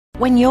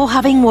When you're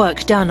having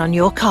work done on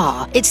your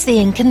car, it's the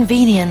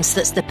inconvenience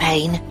that's the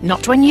pain,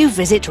 not when you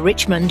visit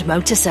Richmond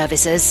Motor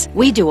Services.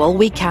 We do all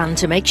we can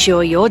to make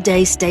sure your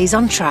day stays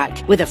on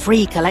track with a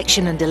free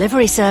collection and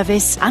delivery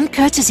service and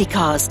courtesy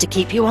cars to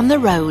keep you on the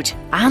road.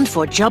 And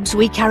for jobs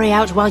we carry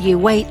out while you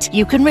wait,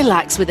 you can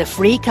relax with a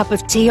free cup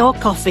of tea or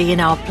coffee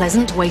in our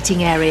pleasant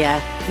waiting area.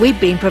 We've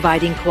been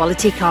providing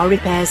quality car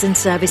repairs and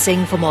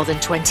servicing for more than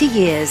 20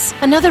 years.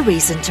 Another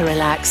reason to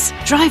relax.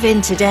 Drive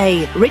in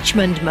today.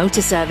 Richmond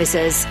Motor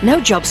Services. No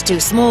job's too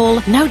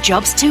small, no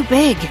job's too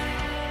big.